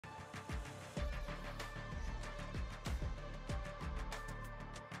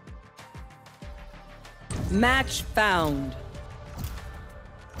Match found.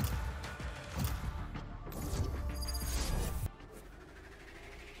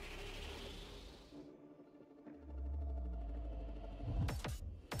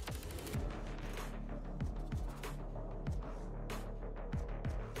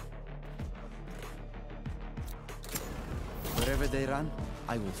 Wherever they run,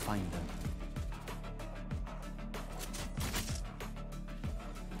 I will find them.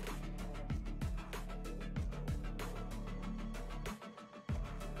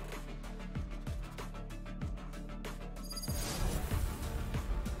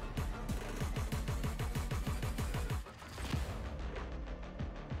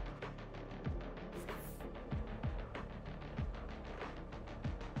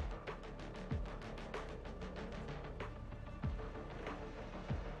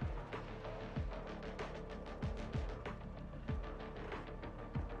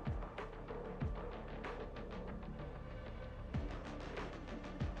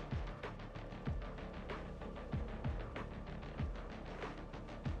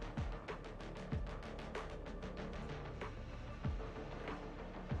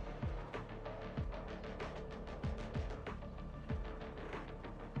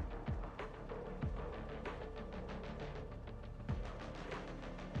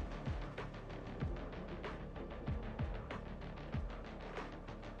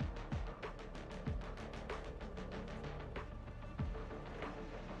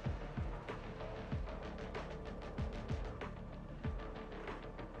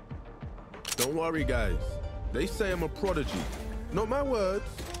 Don't worry, guys. They say I'm a prodigy. Not my words.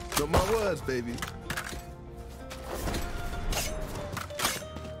 Not my words, baby.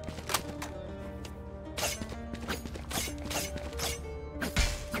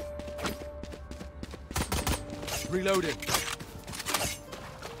 Reloading.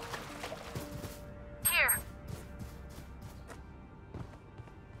 Here.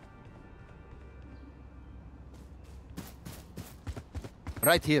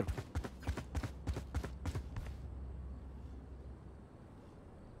 Right here.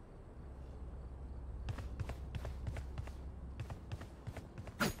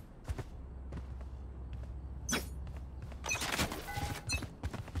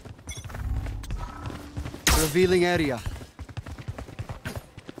 Revealing area.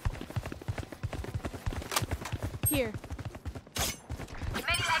 Here.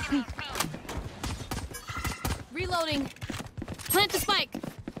 Many enemies B. Reloading. Plant the spike.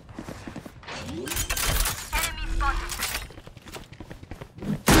 Enemy spotted.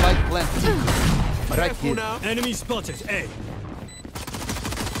 Spike planted. Right here. Now. Enemy spotted. A.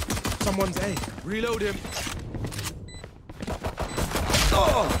 Someone's A. Reload him.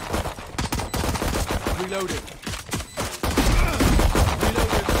 Oh. Reloading.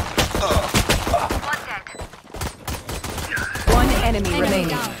 One enemy remaining.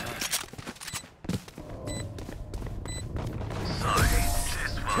 Down.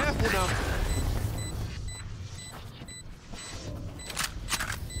 Careful now.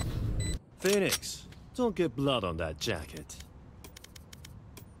 Phoenix, don't get blood on that jacket.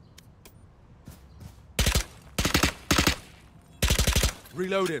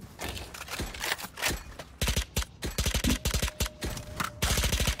 Reloaded.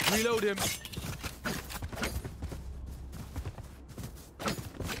 Reload him.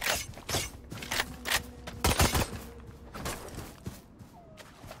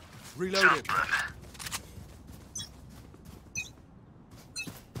 Reload him.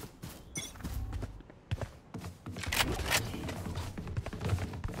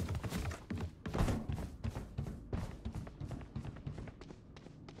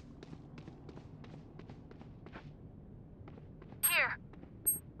 Here.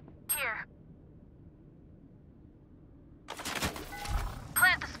 Here.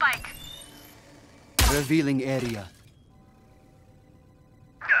 Plant the spike. Revealing area.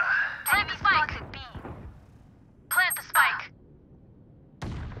 Plant the spike. Plant the spike.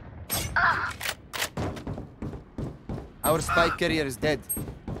 Our spike carrier is dead.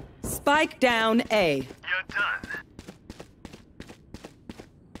 Spike down A. You're done.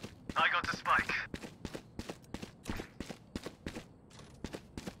 I got the spike.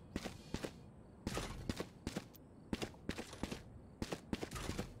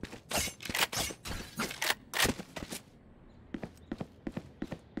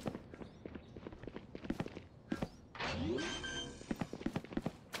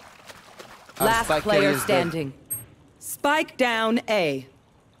 Our Last spike carrier player is dead. standing. Spike down A.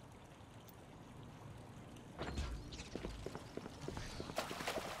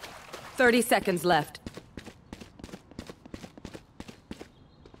 Thirty seconds left.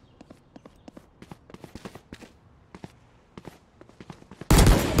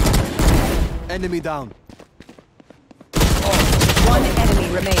 Enemy down. One enemy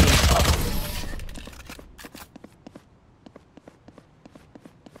remaining.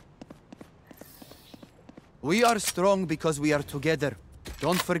 We are strong because we are together.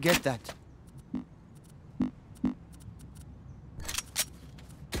 Don't forget that.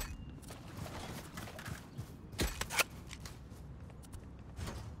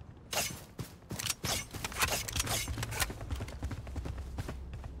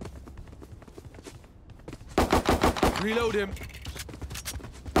 Reload him.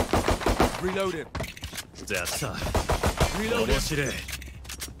 Reload him. That's tough. Reload him. Watch it.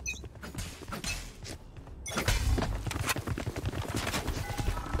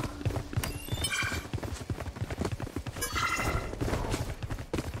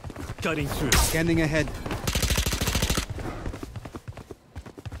 Cutting through. Scanning ahead.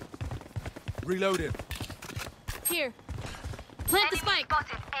 Reload him. Here. Plant the Enemy spike.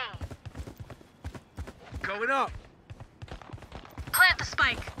 spotted A. Going up. Plant the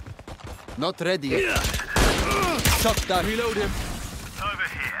spike. Not ready yet. Shot down. Reload him. Over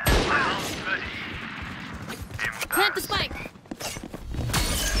here. Arms ready. Plant the spike.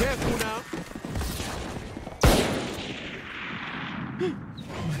 Careful now.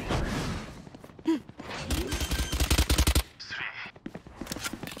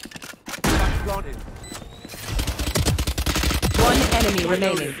 Back planted. One enemy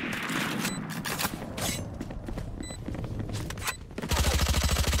remaining.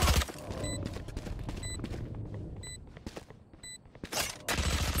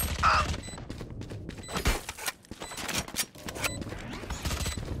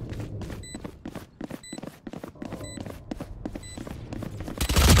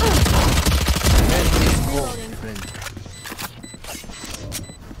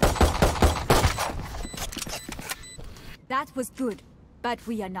 That was good, but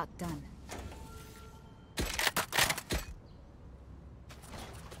we are not done.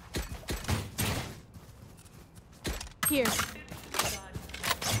 Here.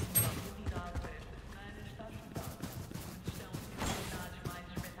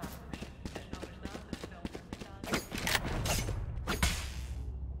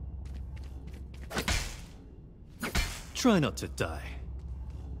 Try not to die.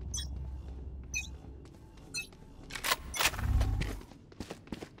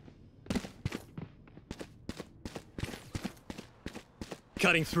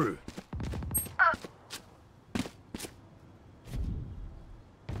 Cutting through.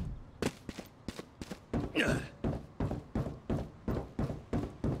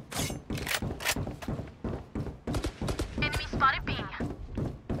 Enemy spotted B.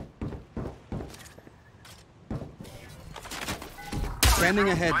 Scanning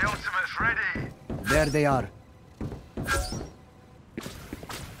ahead. My ultimate's ready. There they are.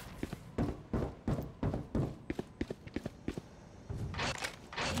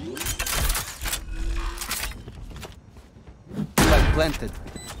 Spike planted.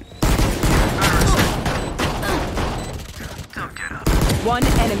 Don't get up. One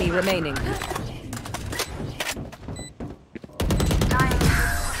enemy remaining. Dying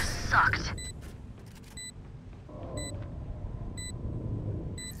sucked.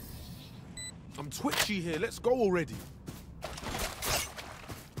 I'm twitchy here. Let's go already.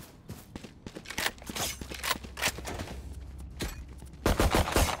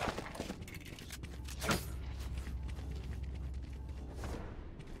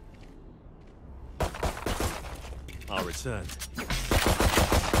 I'll return.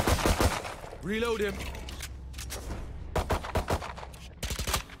 Reload him.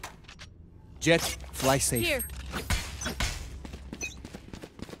 Jet, fly safe. Here.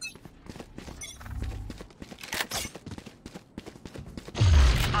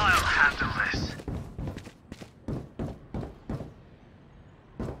 I'll handle this.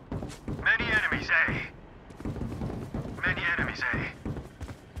 Many enemies, eh? Many enemies, eh?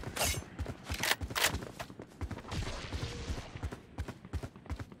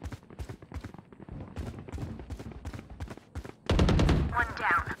 One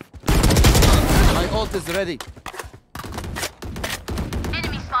down. My ult is ready.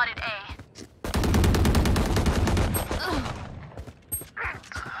 Enemy spotted A.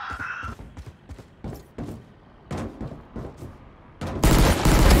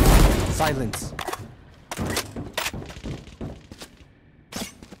 Silence.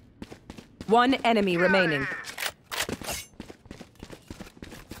 One enemy remaining.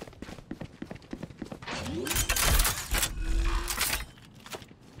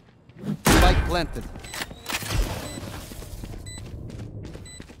 Spike planted.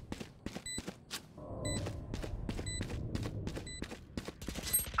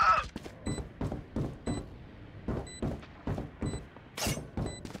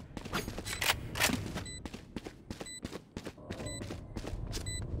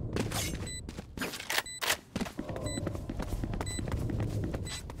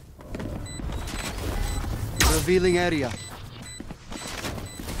 Revealing area.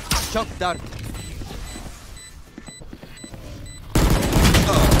 Shock dart.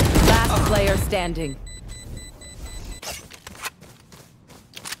 Last player standing.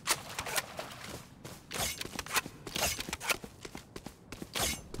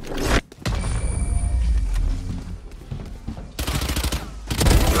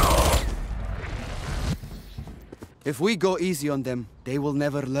 If we go easy on them, they will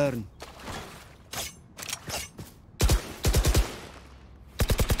never learn.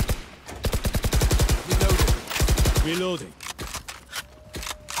 Reloading.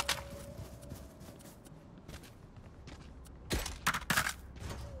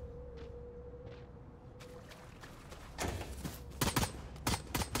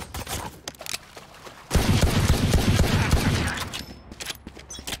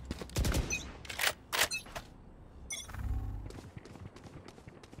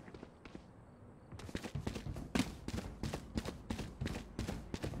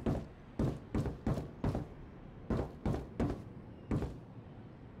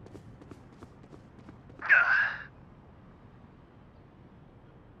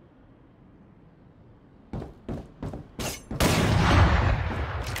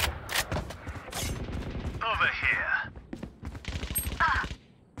 Over here.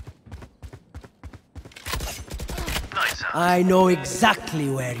 Nice. I know exactly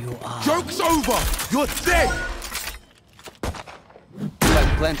where you are. Joke's over! You're dead!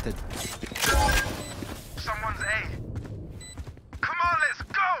 Flag planted. Someone's A. Come on, let's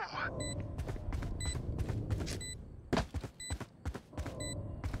go!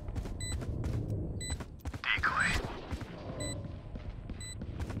 Decoy.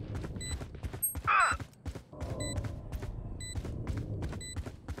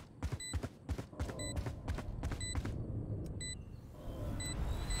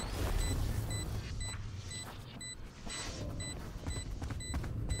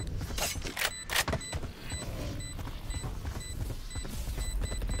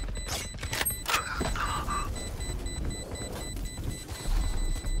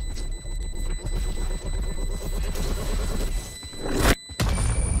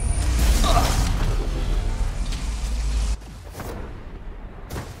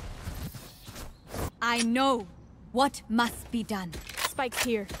 I know what must be done. Spike's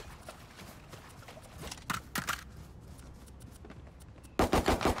here.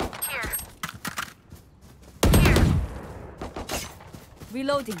 Here.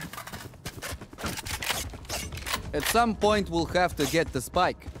 Reloading. At some point, we'll have to get the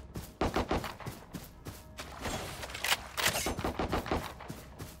spike.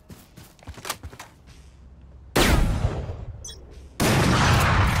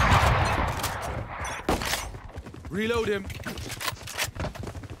 Reload him.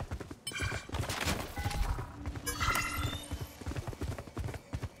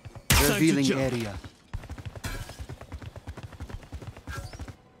 Revealing jump. area.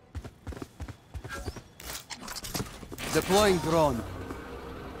 Deploying drone.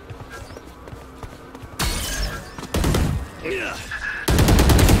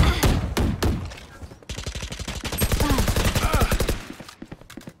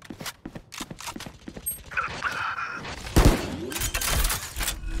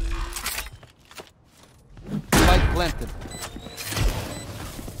 Spike planted.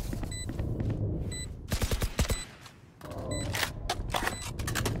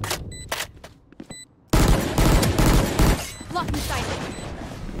 Blocking sight.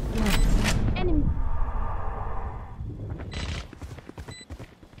 Enemy.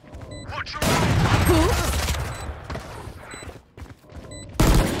 Watch your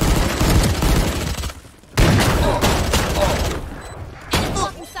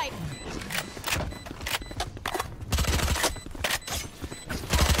Blocking sight.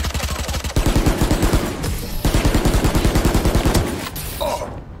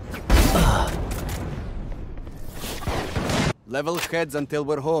 Level heads until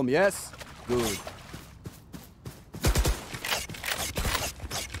we're home, yes? Good.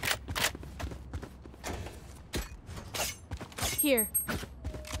 Here.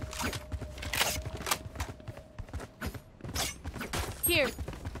 Here.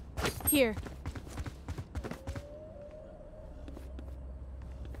 Here.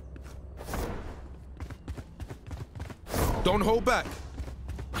 Don't hold back.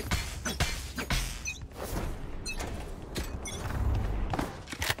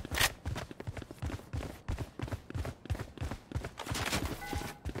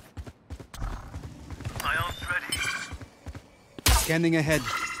 my arms ready. Scanning ahead.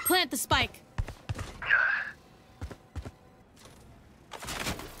 Plant the spike.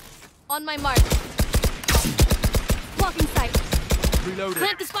 On my mark. Blocking sight. Reloading.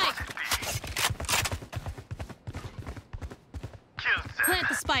 Plant the spike. Killed them. Plant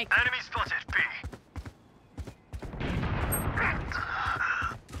the spike. Enemy spotted B.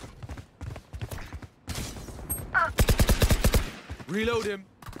 Reload him.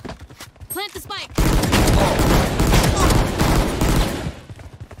 Plant the spike.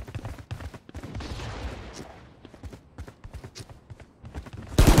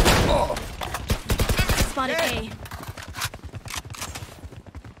 Spotted A.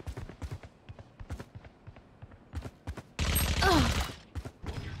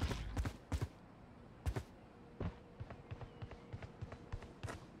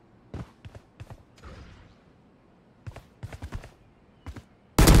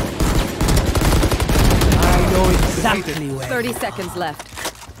 I know exactly where 30 you seconds are. left.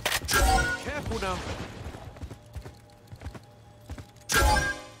 Careful now.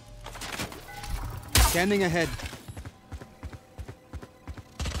 Scanning ahead.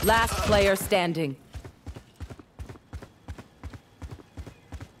 Last player standing.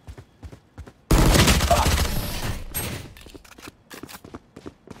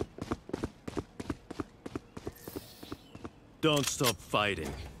 Don't stop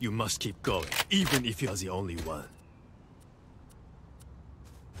fighting. You must keep going, even if you're the only one.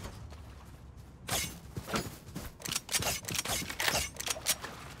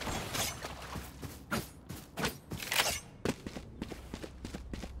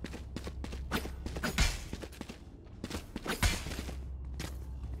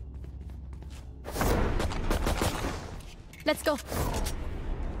 Let's go.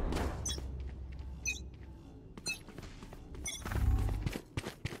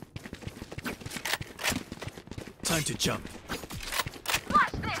 Time to jump.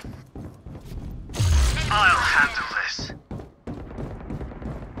 Watch this. I'll handle this.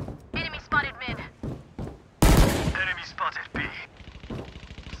 Enemy spotted mid. Enemy spotted B.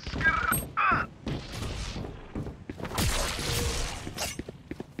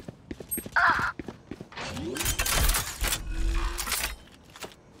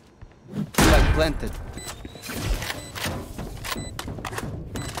 Flag planted.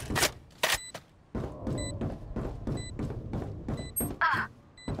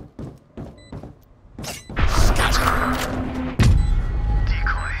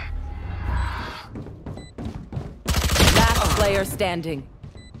 Decoy. Last player standing.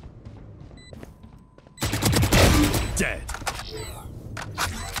 Dead.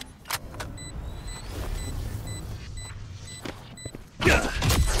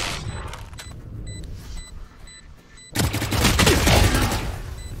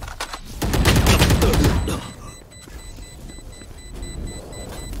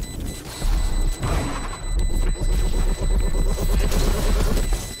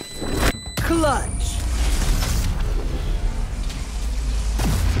 Clutch.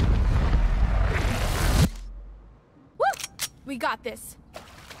 Woo! We got this.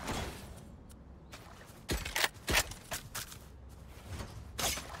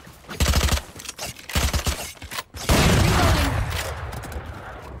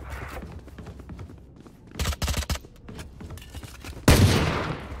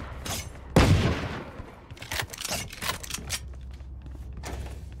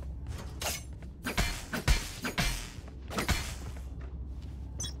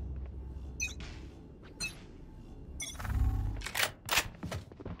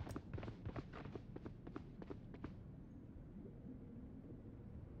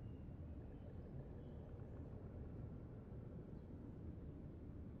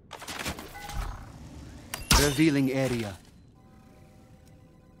 Revealing area.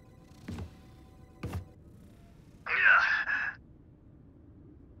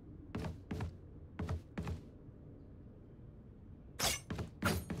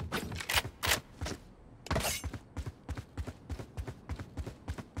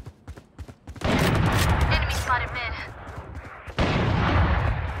 Enemy spotted mid.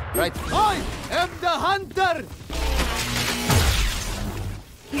 Right. I am the hunter!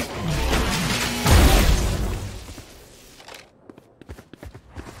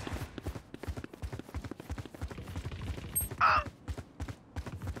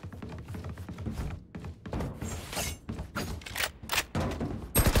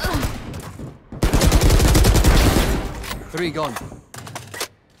 Three gone.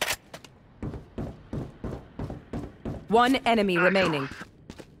 One enemy remaining.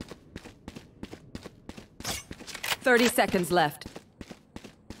 30 seconds left.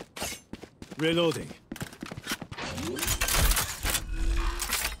 Reloading.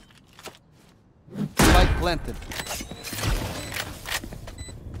 Spike planted.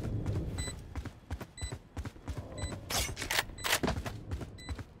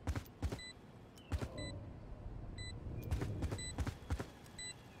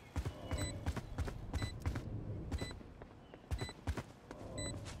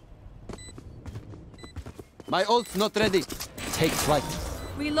 My ult's not ready. Take flight.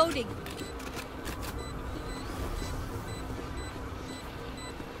 Reloading.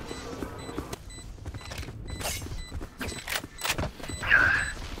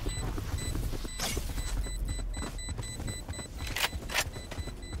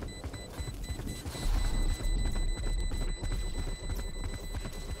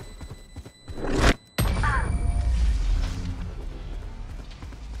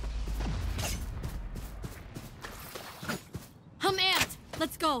 I'm amped.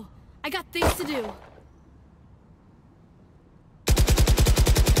 Let's go. I got things to do.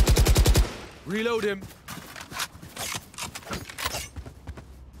 Reload him.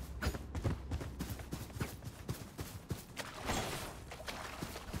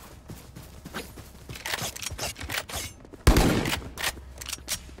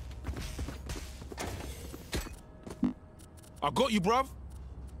 I got you, bruv.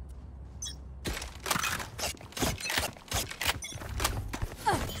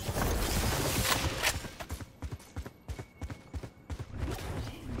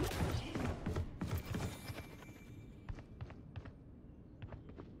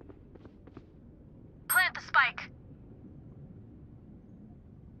 Plant the spike.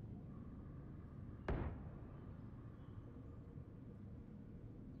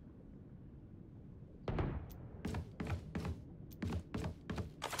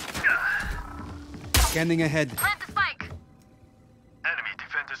 Scanning ahead. Plant the spike. Enemy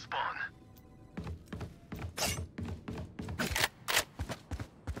defender spawn.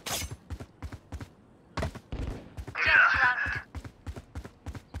 Yeah.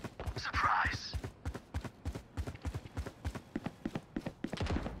 Surprise.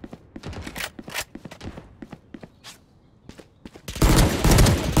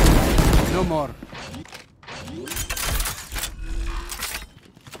 No more.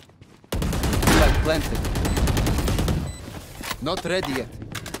 Flag planted. Not ready yet.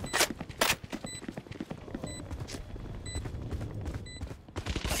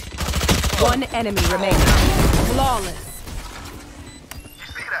 One enemy remaining. Flawless. You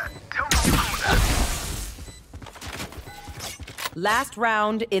see that? Tell me you cool that. Last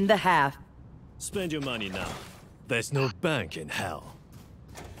round in the half. Spend your money now. There's no bank in hell.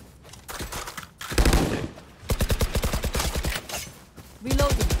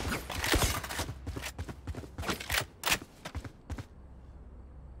 Reloading.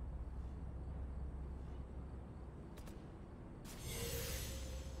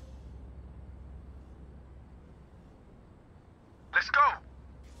 Let's go.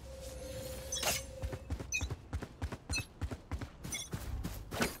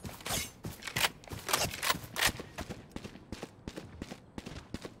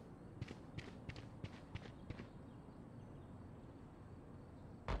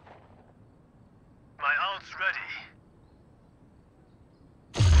 My ult's ready.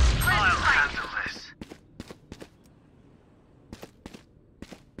 I'll handle this.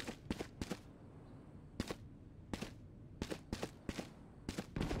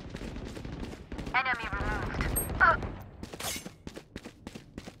 Enemy removed.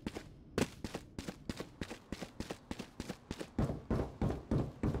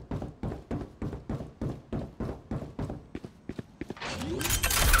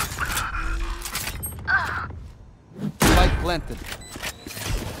 Spike planted.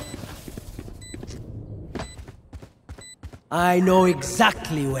 I know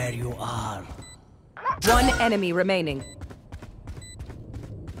exactly where you are. One enemy remaining.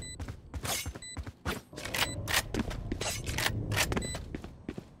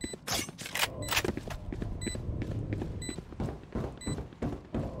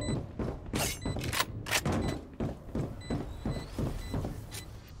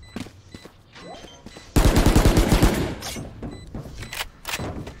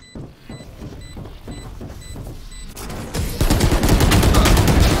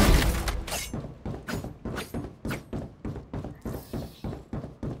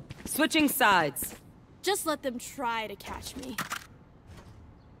 Switching sides. Just let them try to catch me.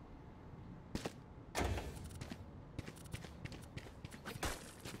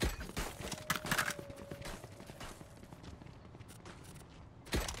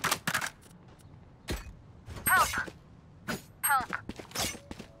 Help! Help!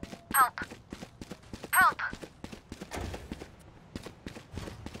 Help! Help!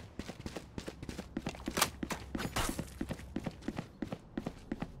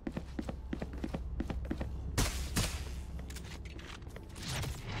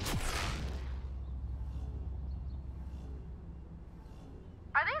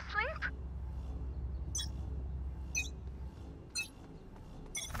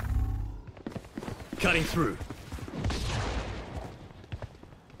 Cutting through.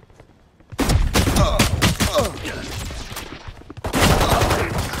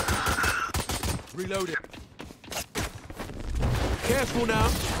 Reload it. Careful now.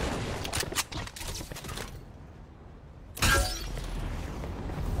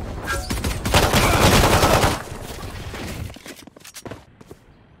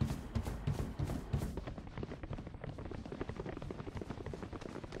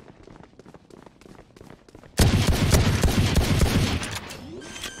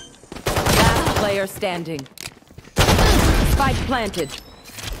 Last player standing. Spike planted.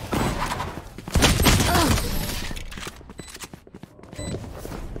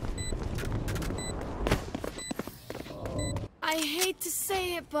 I hate to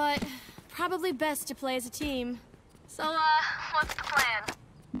say it, but probably best to play as a team. So, what's the plan?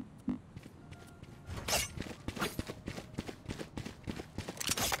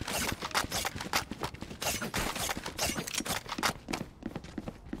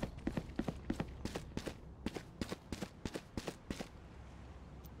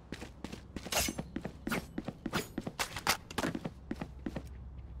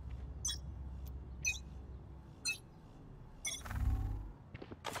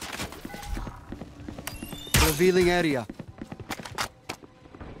 Revealing area.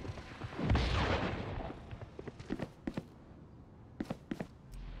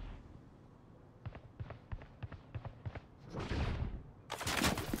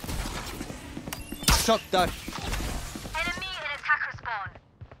 Shot that. Enemy in attacker spawn.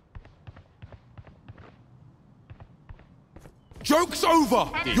 Joke's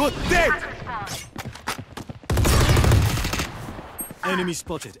over! You're dead! Attacker spawn. Enemy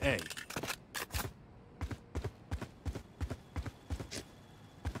spotted A.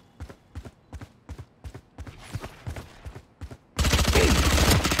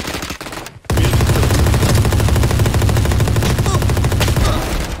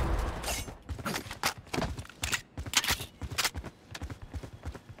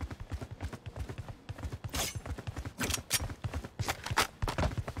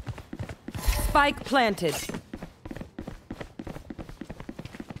 Spike planted.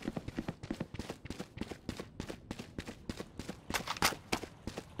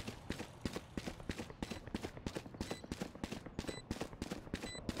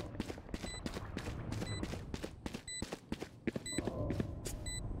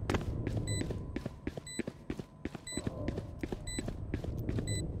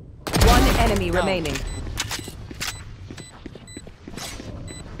 One enemy remaining.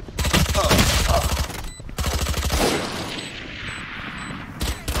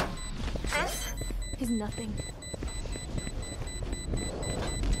 This? Is nothing.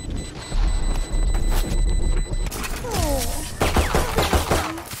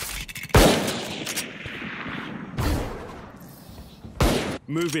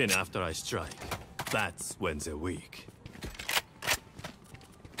 Move in after I strike. That's when they're weak.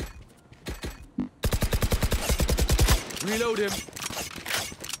 Reload him.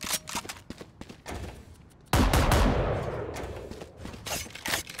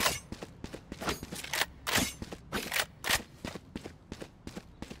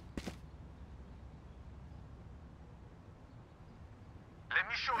 Let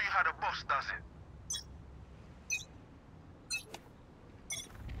me show you how the boss does it.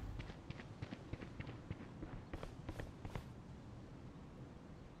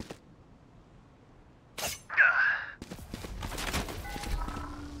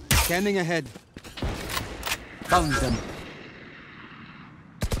 Scanning ahead. Found them.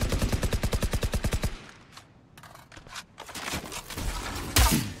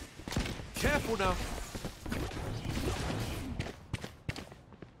 Careful now.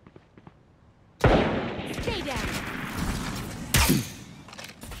 Stay down.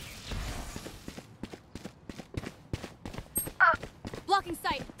 Blocking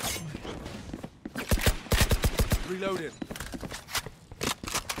sight. Reload him.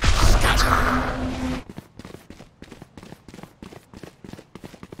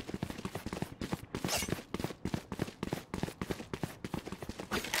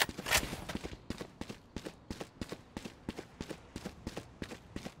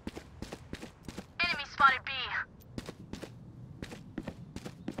 Enemy spotted B.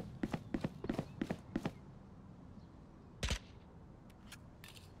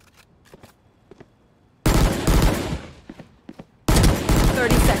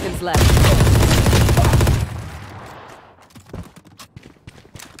 Seconds left.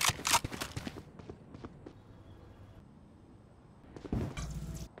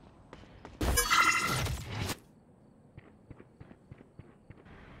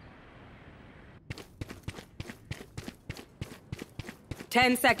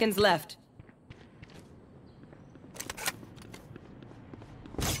 10 seconds left.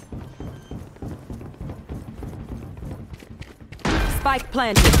 Spike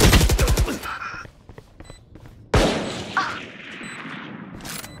planted.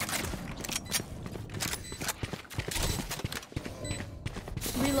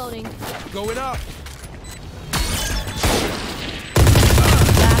 Reloading. Going up.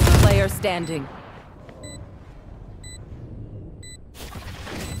 Last player standing.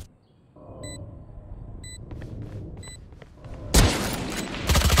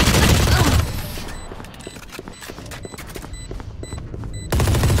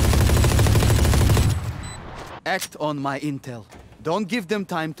 Act on my intel. Don't give them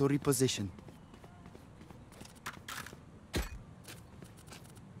time to reposition.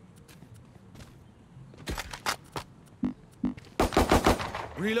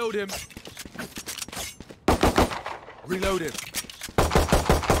 Reload him. Reload him.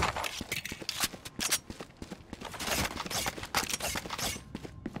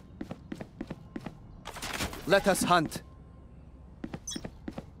 Let us hunt.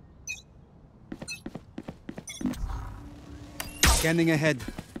 Scanning ahead.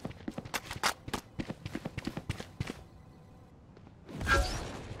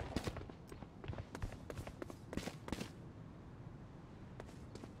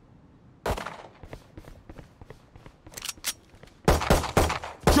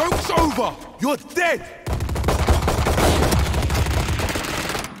 Joke's over! You're dead!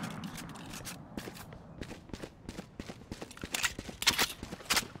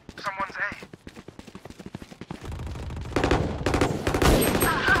 Someone's A.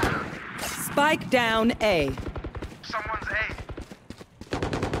 Spike down A. Someone's A.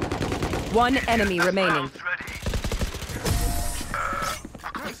 One enemy remaining. Round's ready. I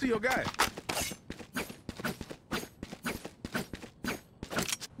can't see your guy.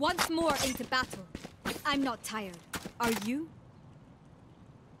 Once more into battle. I'm not tired. Are you?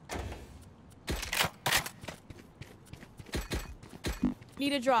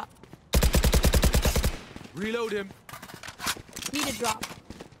 Need a drop. Reload him. Need a drop.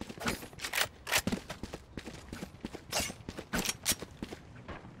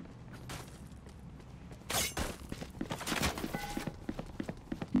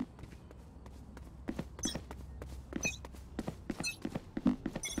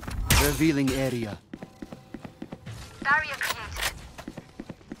 Revealing area. Barrier created.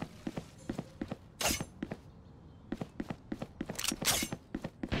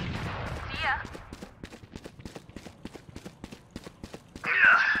 Fear.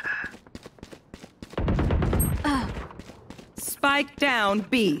 Spike down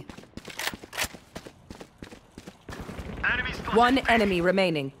B. Enemy spotted. One enemy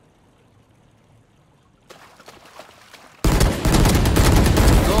remaining.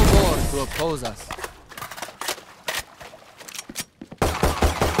 No more to oppose us.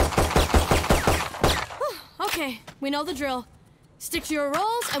 Okay, we know the drill. Stick to your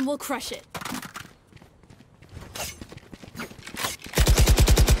roles and we'll crush it.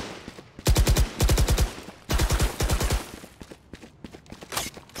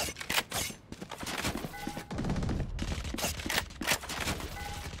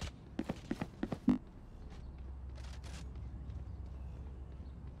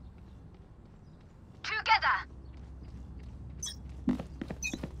 Together.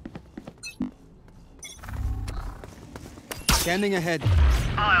 Scanning ahead.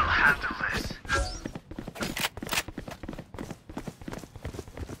 I'll handle this.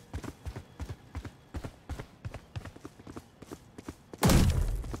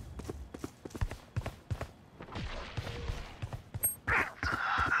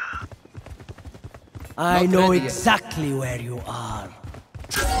 I Not know ready yet. exactly where you are.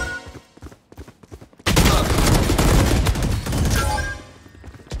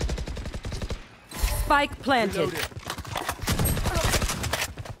 Spike planted. Reload him.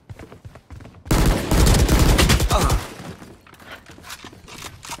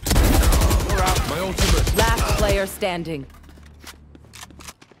 You're out. My ultimate. Last player standing.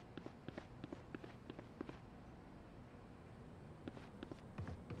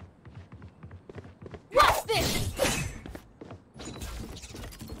 What's this?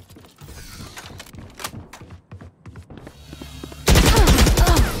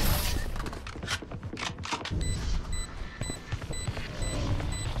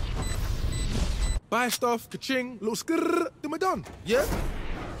 Buy stuff, ka-ching, little skrrr, then we're done. Yeah?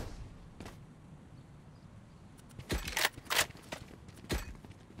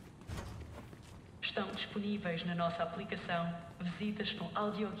 Estão disponíveis na nossa aplicação visitas com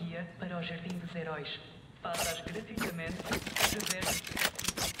audioguia para o Jardim dos Heróis. Faças gratuitamente através do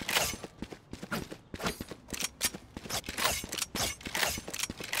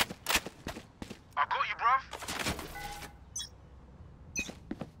I got you, bruv.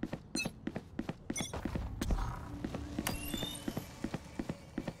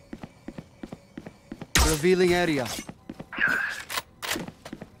 Revealing area.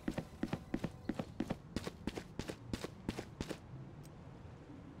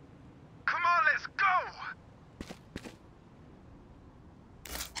 Come on, let's go.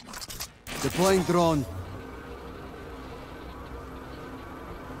 Deploying drone.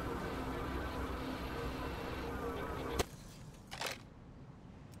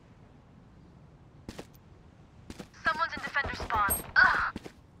 Someone's in defender spawn. Ugh.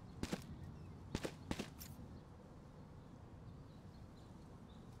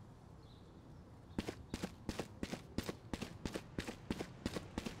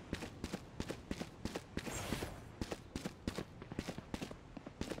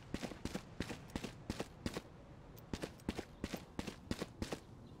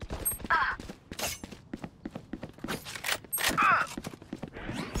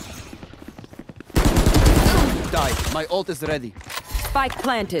 Die. My ult is ready. Spike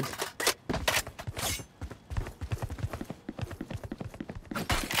planted.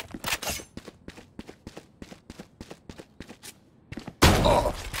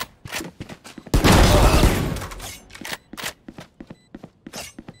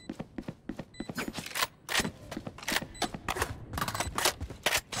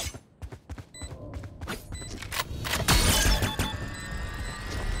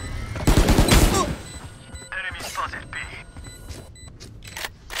 Enemy spotted B.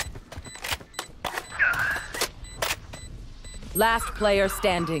 Last player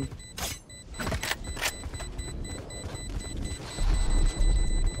standing.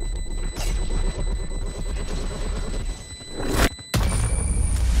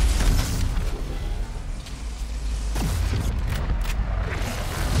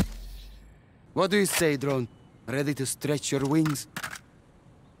 What do you say, drone? Ready to stretch your wings?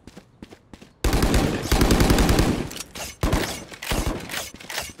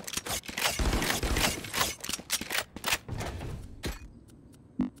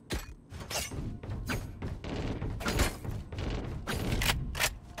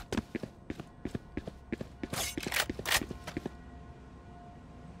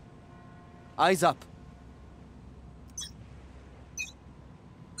 Eyes up.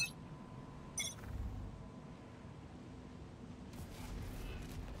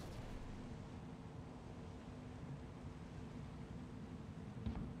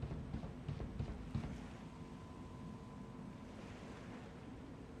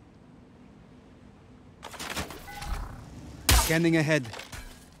 Scanning ahead.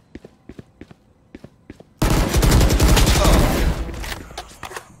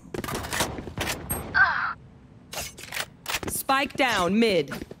 Spike down mid.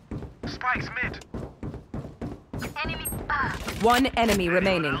 Spike's mid. Enemy. One enemy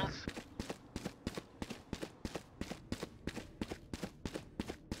remaining. Else?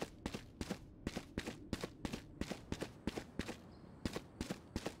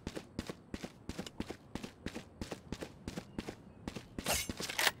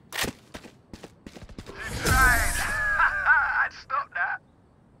 Right. I'd stop that.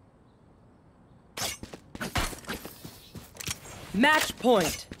 Match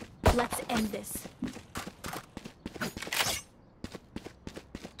point. Let's end this.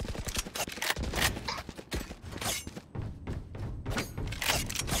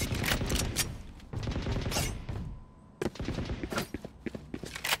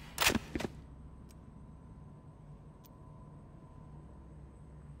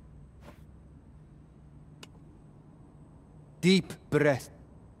 Deep breath.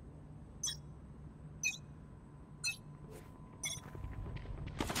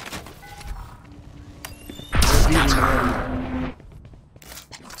 Revealing area.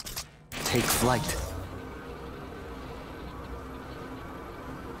 Take flight.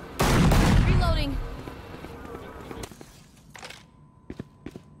 Reloading.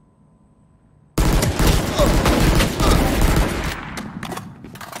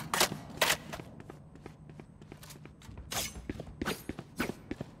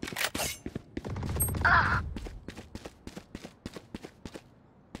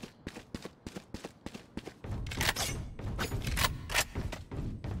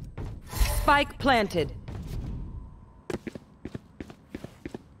 Spike planted.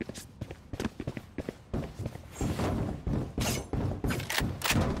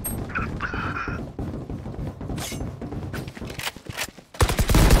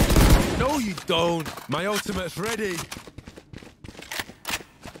 No No, you don't. My ultimate's ready.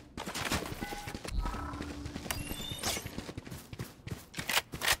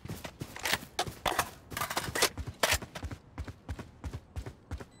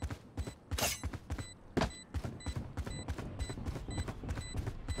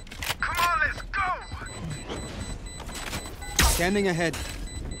 Come on, let's go! Scanning ahead.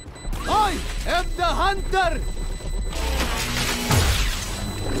 I am the hunter!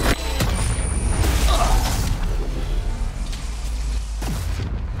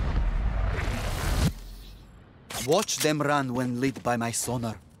 Watch them run when lit by my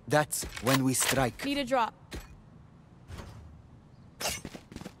sonar. That's when we strike. Need a drop.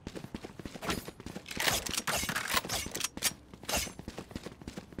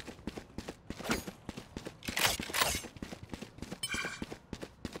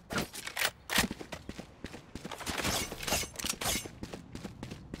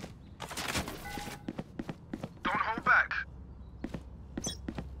 Don't hold back.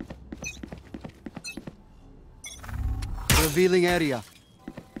 Revealing area.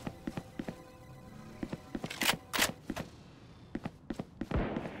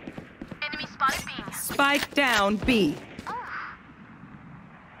 Enemy spotted B. Spike down B.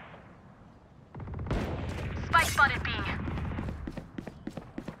 Spike spotted B.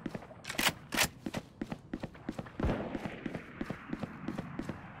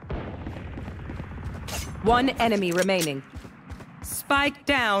 One enemy remaining. Spike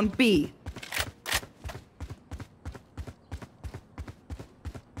down B.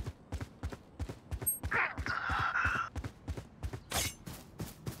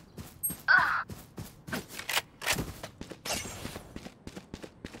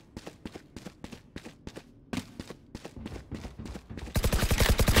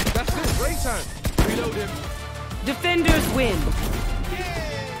 That's it. Break time. Reload him. Defenders win.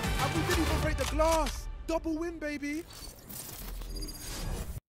 Yeah! And we didn't even break the glass. Double win, baby.